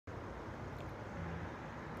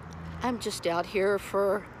I'm just out here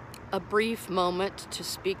for a brief moment to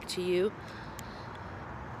speak to you.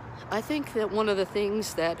 I think that one of the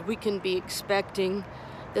things that we can be expecting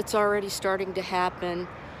that's already starting to happen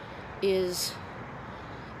is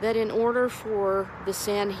that in order for the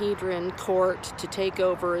Sanhedrin court to take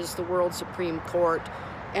over as the world Supreme Court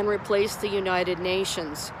and replace the United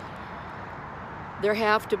Nations, there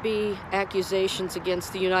have to be accusations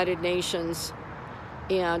against the United Nations.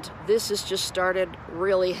 And this has just started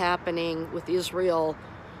really happening with Israel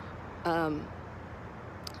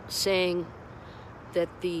saying that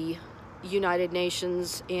the United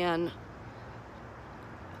Nations and,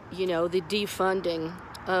 the defunding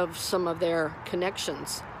of some of their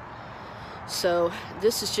connections. So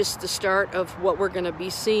this is just the start of what we're going to be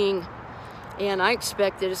seeing. And I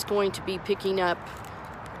expect that it's going to be picking up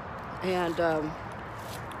and,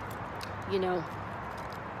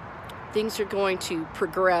 things are going to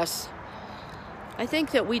progress. I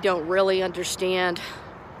think that we don't really understand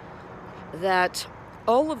that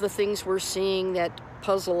all of the things we're seeing that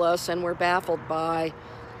puzzle us and we're baffled by,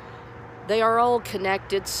 they are all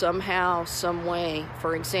connected somehow, some way.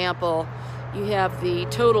 For example, you have the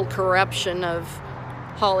total corruption of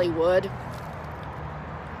Hollywood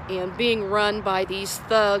and being run by these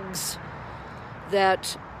thugs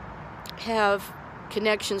that have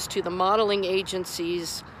connections to the modeling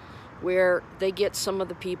agencies where they get some of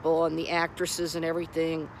the people and the actresses and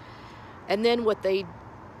everything. And then what they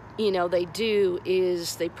do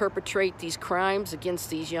is they perpetrate these crimes against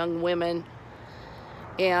these young women.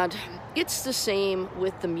 And it's the same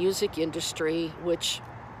with the music industry, which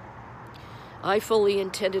I fully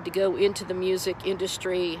intended to go into the music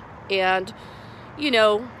industry. And,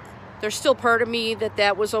 there's still part of me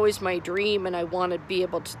that was always my dream and I want to be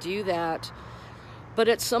able to do that. But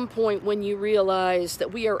at some point when you realize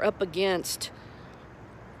that we are up against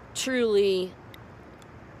truly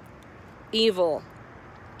evil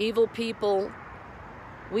people,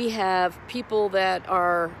 we have people that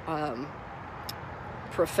are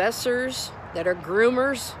professors, that are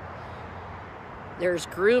groomers. There's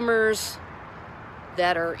groomers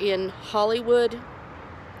that are in Hollywood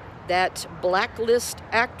that blacklist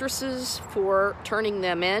actresses for turning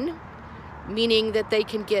them in, meaning that they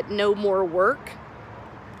can get no more work.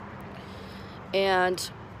 And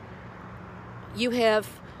you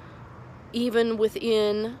have, even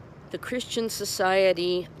within the Christian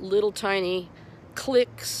society, little tiny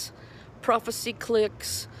cliques, prophecy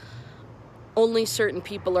cliques. Only certain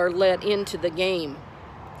people are let into the game.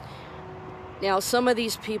 Now, some of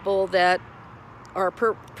these people that are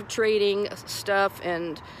perpetrating stuff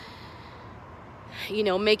and,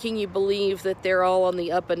 making you believe that they're all on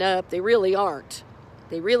the up and up, they really aren't.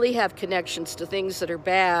 They really have connections to things that are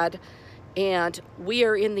bad. And we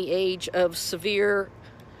are in the age of severe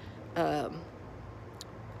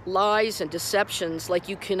lies and deceptions like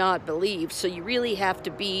you cannot believe. So you really have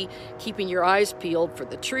to be keeping your eyes peeled for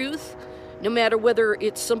the truth, no matter whether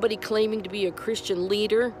it's somebody claiming to be a Christian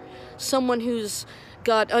leader, someone who's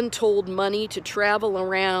got untold money to travel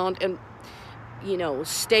around and,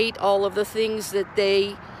 state all of the things that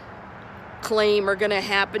they claim are going to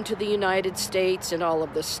happen to the United States and all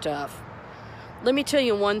of this stuff. Let me tell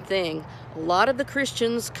you one thing. A lot of the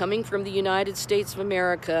Christians coming from the United States of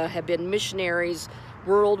America have been missionaries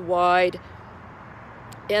worldwide.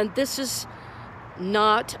 And this is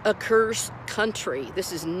not a cursed country.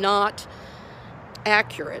 This is not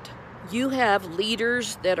accurate. You have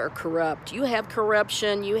leaders that are corrupt. You have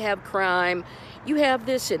corruption. You have crime. You have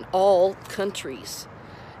this in all countries.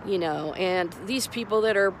 And these people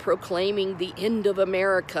that are proclaiming the end of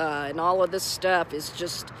America and all of this stuff is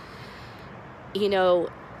just,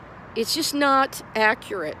 it's just not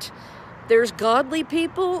accurate. There's godly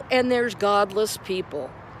people and there's godless people.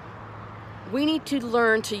 We need to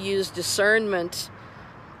learn to use discernment,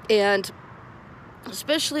 and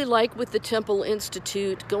especially like with the Temple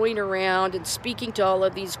Institute, going around and speaking to all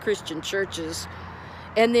of these Christian churches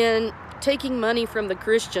and then taking money from the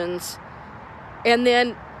Christians, and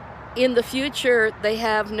then in the future they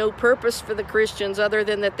have no purpose for the Christians other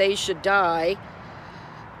than that they should die,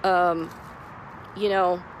 and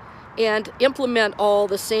implement all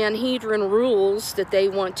the Sanhedrin rules that they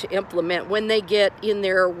want to implement when they get in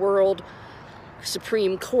their world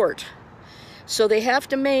Supreme Court. So they have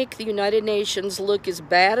to make the United Nations look as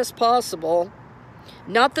bad as possible.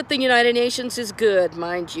 Not that the United Nations is good,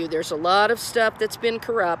 mind you. There's a lot of stuff that's been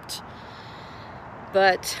corrupt.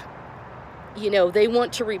 But, they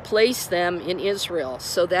want to replace them in Israel.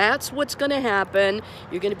 So that's what's going to happen.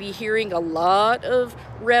 You're going to be hearing a lot of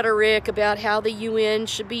rhetoric about how the UN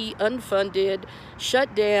should be unfunded,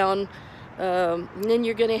 shut down, And then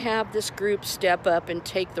you're going to have this group step up and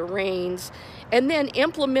take the reins and then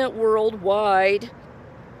implement worldwide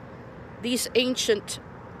these ancient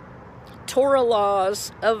Torah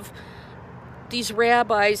laws of these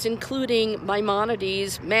rabbis, including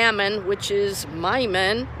Maimonides, Mammon, which is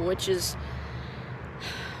Maimon, which is,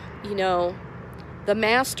 you know, the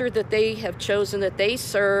master that they have chosen, that they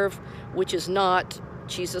serve, which is not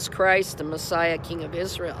Jesus Christ, the Messiah, King of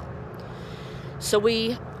Israel. So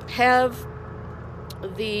we have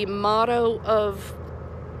the motto of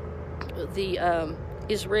the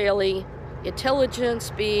Israeli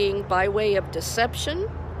intelligence being by way of deception.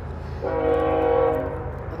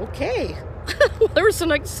 Okay. There was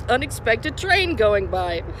an unexpected train going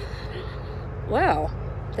by. Wow.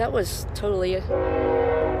 That was totally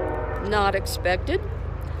not expected.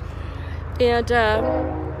 And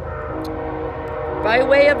by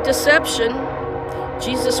way of deception,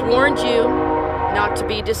 Jesus warned you not to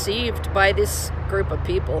be deceived by this group of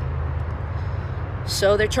people.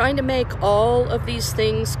 So they're trying to make all of these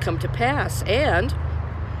things come to pass. And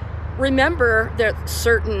remember that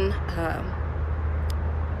certain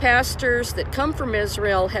pastors that come from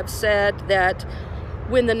Israel have said that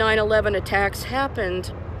when the 9/11 attacks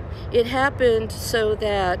happened, it happened so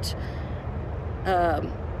that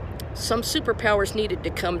some superpowers needed to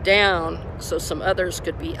come down so some others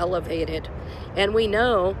could be elevated. And we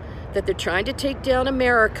know that they're trying to take down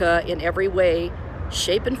America in every way,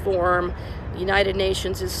 shape, and form. The United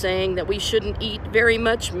Nations is saying that we shouldn't eat very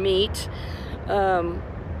much meat.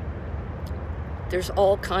 There's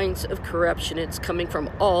all kinds of corruption. It's coming from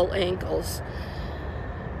all angles.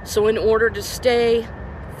 So in order to stay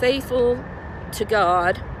faithful to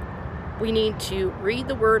God, we need to read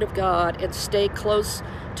the Word of God and stay close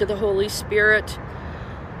to the Holy Spirit,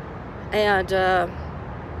 and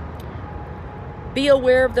be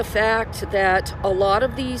aware of the fact that a lot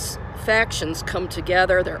of these factions come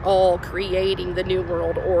together. They're all creating the New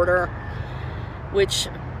World Order, which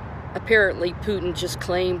apparently Putin just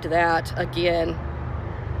claimed that again.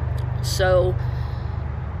 So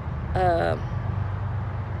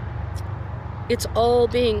it's all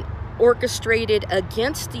being orchestrated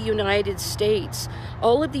against the United States.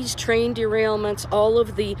 All of these train derailments, all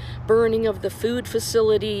of the burning of the food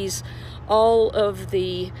facilities, all of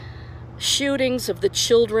the shootings of the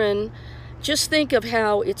children. Just think of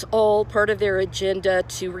how it's all part of their agenda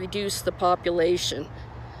to reduce the population.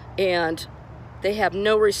 And they have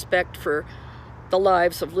no respect for the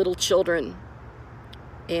lives of little children.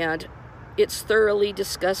 And it's thoroughly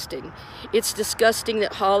disgusting. It's disgusting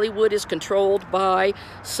that Hollywood is controlled by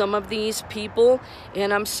some of these people.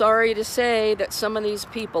 And I'm sorry to say that some of these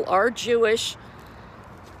people are Jewish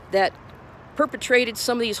that perpetrated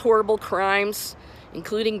some of these horrible crimes,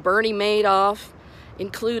 including Bernie Madoff,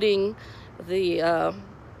 including the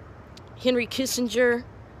Henry Kissinger,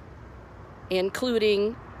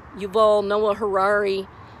 including Yuval Noah Harari.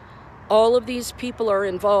 All of these people are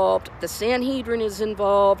involved. The Sanhedrin is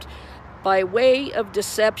involved. By way of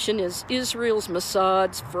deception is Israel's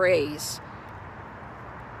Mossad's phrase.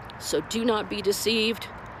 So do not be deceived.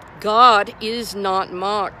 God is not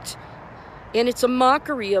mocked. And it's a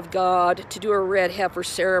mockery of God to do a red heifer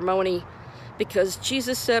ceremony, because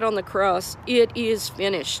Jesus said on the cross, "It is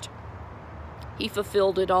finished." He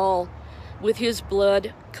fulfilled it all with his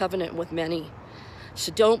blood covenant with many.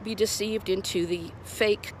 So don't be deceived into the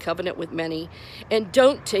fake covenant with many, and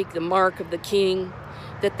don't take the mark of the king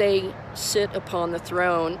that they sit upon the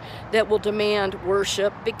throne that will demand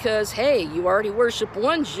worship, because, hey, you already worship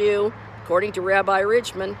one Jew, according to Rabbi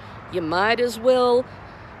Richmond. You might as well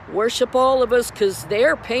worship all of us, because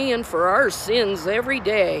they're paying for our sins every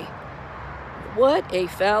day. What a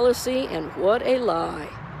fallacy and what a lie.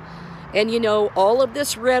 And you know, all of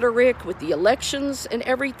this rhetoric with the elections and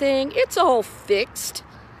everything, it's all fixed.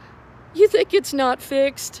 You think it's not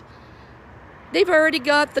fixed? They've already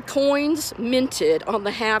got the coins minted on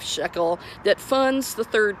the half shekel that funds the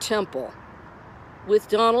Third Temple with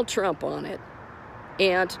Donald Trump on it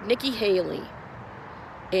and Nikki Haley.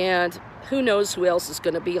 And who knows who else is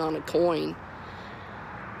going to be on a coin.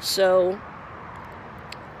 So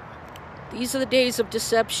these are the days of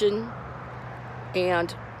deception,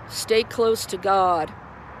 and stay close to God.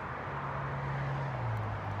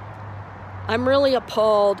 I'm really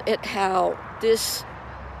appalled at how this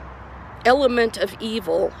element of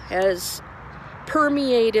evil has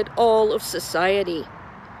permeated all of society.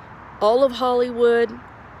 All of Hollywood.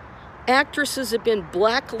 Actresses have been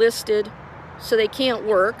blacklisted, so they can't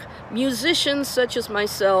work. Musicians such as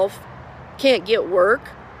myself can't get work.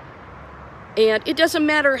 And it doesn't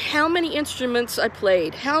matter how many instruments I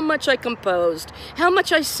played, how much I composed, how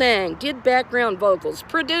much I sang, did background vocals,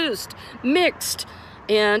 produced, mixed,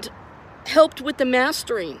 and helped with the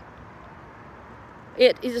mastering.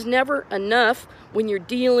 It is never enough when you're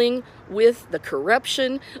dealing with the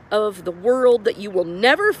corruption of the world that you will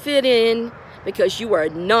never fit in because you are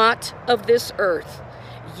not of this earth.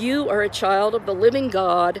 You are a child of the living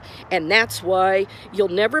God, and that's why you'll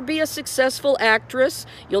never be a successful actress,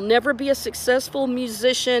 you'll never be a successful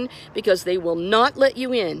musician, because they will not let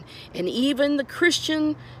you in. And even the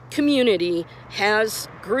Christian community has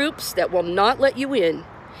groups that will not let you in.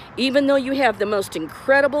 Even though you have the most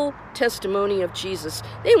incredible testimony of Jesus,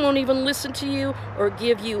 they won't even listen to you or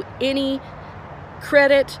give you any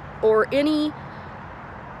credit or any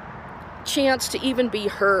chance to even be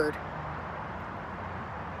heard.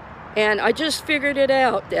 And I just figured it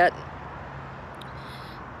out that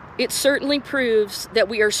it certainly proves that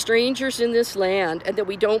we are strangers in this land and that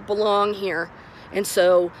we don't belong here. And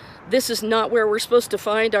so this is not where we're supposed to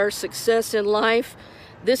find our success in life.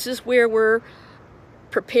 This is where we're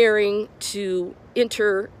preparing to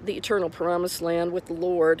enter the eternal promised land with the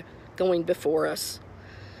Lord going before us.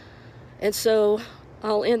 And so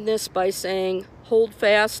I'll end this by saying, hold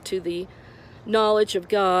fast to the knowledge of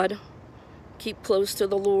God. Keep close to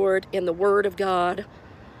the Lord and the Word of God.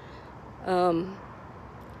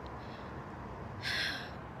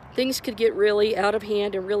 Things could get really out of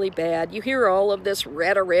hand and really bad. You hear all of this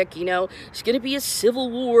rhetoric, you know, it's going to be a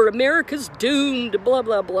civil war, America's doomed, blah,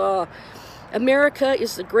 blah, blah. America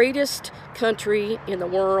is the greatest country in the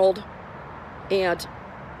world. And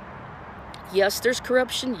yes, there's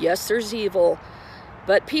corruption. Yes, there's evil.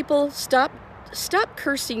 But people, stop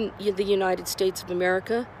cursing the United States of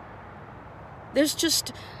America. There's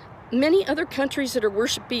just many other countries that are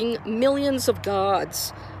worshiping millions of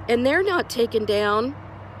gods, and they're not taken down.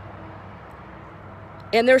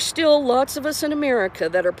 And there's still lots of us in America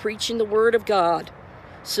that are preaching the Word of God.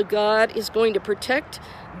 So God is going to protect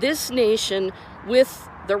this nation with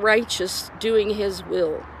the righteous doing His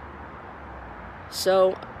will.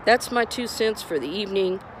 So that's my 2 cents for the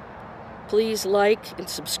evening. Please like and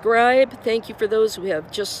subscribe. Thank you for those who have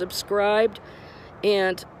just subscribed.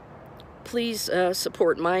 And please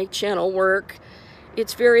support my channel work.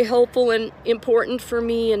 It's very helpful and important for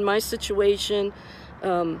me in my situation.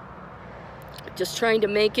 Just trying to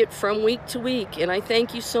make it from week to week. And I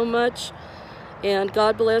thank you so much. And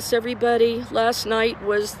God bless everybody. Last night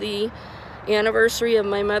was the anniversary of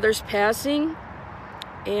my mother's passing.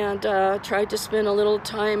 And tried to spend a little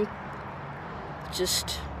time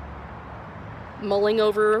just mulling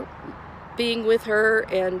over being with her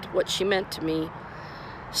and what she meant to me.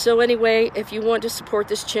 So anyway, if you want to support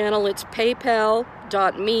this channel, it's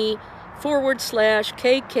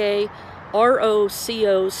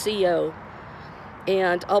paypal.me/KKROCOCO.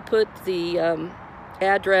 And I'll put the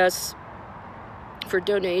address for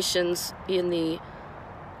donations in the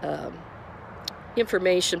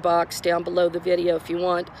information box down below the video if you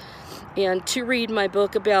want. And to read my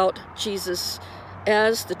book about Jesus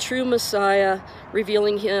as the true Messiah,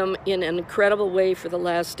 revealing Him in an incredible way for the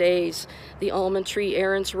last days, The Almond Tree,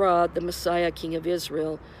 Aaron's Rod, the Messiah, King of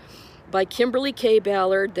Israel, by Kimberly K.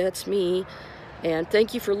 Ballard. That's me. And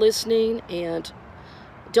thank you for listening, and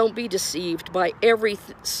don't be deceived by every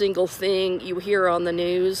single thing you hear on the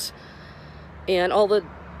news and all the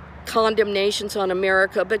condemnations on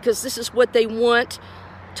America, because this is what they want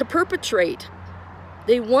to perpetrate.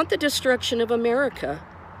 They want the destruction of America.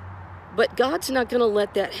 But God's not going to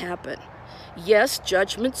let that happen. Yes,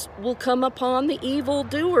 judgments will come upon the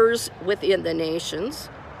evildoers within the nations.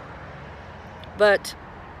 But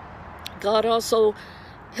God also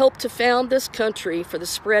helped to found this country for the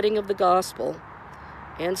spreading of the gospel.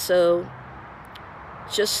 And so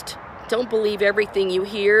just don't believe everything you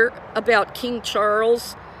hear about King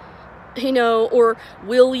Charles, you know, or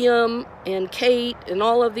William and Kate and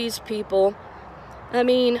all of these people. I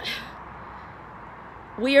mean,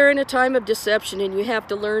 we are in a time of deception, and you have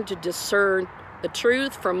to learn to discern the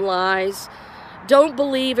truth from lies. Don't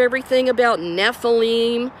believe everything about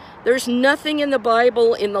Nephilim. There's nothing in the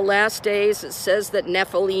Bible in the last days that says that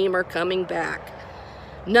Nephilim are coming back.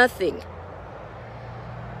 Nothing.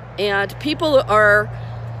 And people are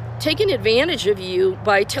taking advantage of you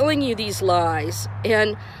by telling you these lies.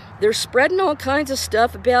 And they're spreading all kinds of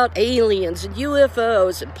stuff about aliens and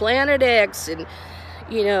UFOs and Planet X, and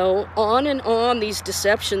you know, on these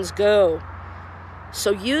deceptions go.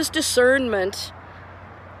 So use discernment.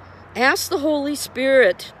 Ask the Holy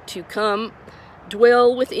Spirit to come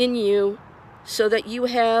dwell within you so that you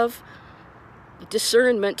have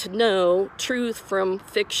discernment to know truth from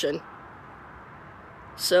fiction.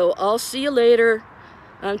 So I'll see you later.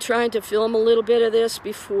 I'm trying to film a little bit of this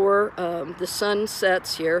before the sun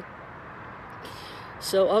sets here.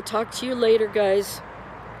 So I'll talk to you later, guys.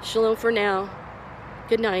 Shalom for now.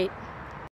 Good night.